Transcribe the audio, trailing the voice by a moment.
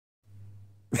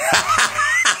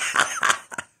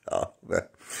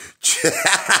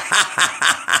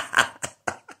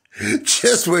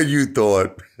Just when you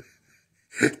thought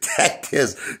that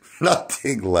there's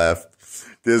nothing left,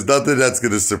 there's nothing that's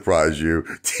going to surprise you,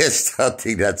 there's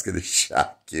nothing that's going to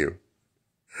shock you.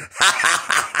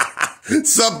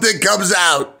 Something comes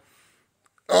out.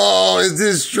 Oh, is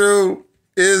this true?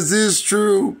 Is this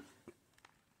true?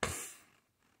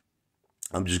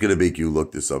 I'm just going to make you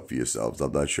look this up for yourselves.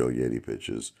 I'm not showing you any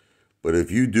pictures. But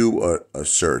if you do a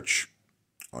search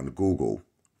on Google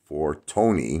for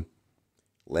Tony,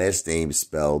 last name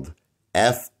spelled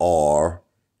Franzetti,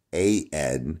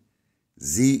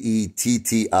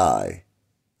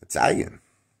 Italian.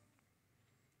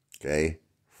 Okay?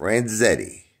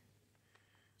 Franzetti.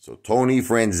 So Tony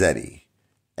Franzetti.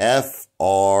 Franzetti.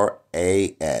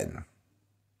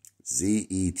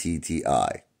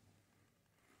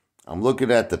 I'm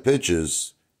looking at the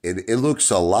pictures. It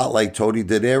looks a lot like Tony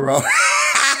Deniro.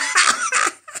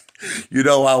 You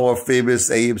know our famous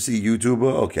AMC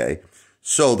YouTuber? Okay.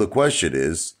 So the question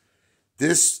is,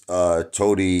 this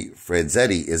Tony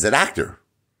Franzetti is an actor,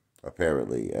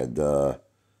 apparently. And, I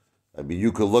mean,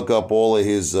 you could look up all of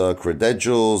his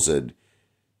credentials and,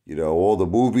 you know, all the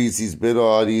movies he's been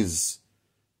on. He's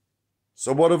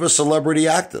somewhat of a celebrity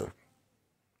actor.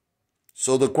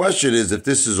 So the question is if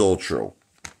this is all true.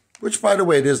 Which, by the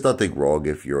way, there's nothing wrong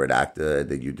if you're an actor and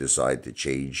then you decide to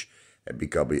change and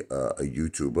become a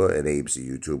YouTuber, an AMC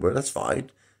YouTuber. That's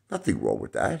fine. Nothing wrong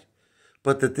with that.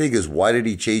 But the thing is, why did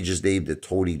he change his name to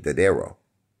Tony Deniro?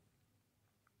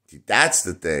 See, that's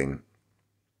the thing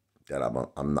that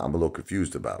I'm a little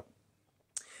confused about.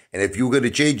 And if you were going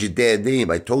to change your damn name,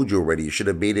 I told you already, you should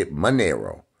have made it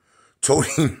Monero. Tony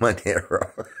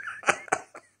Monero.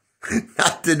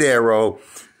 Not Deniro.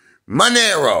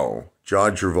 Monero.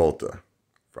 John Travolta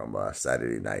from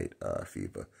Saturday Night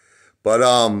Fever. But,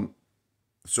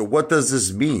 so what does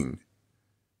this mean?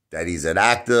 That he's an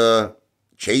actor,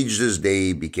 changed his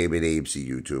name, became an AMC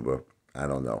YouTuber? I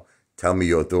don't know. Tell me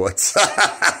your thoughts.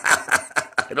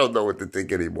 I don't know what to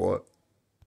think anymore.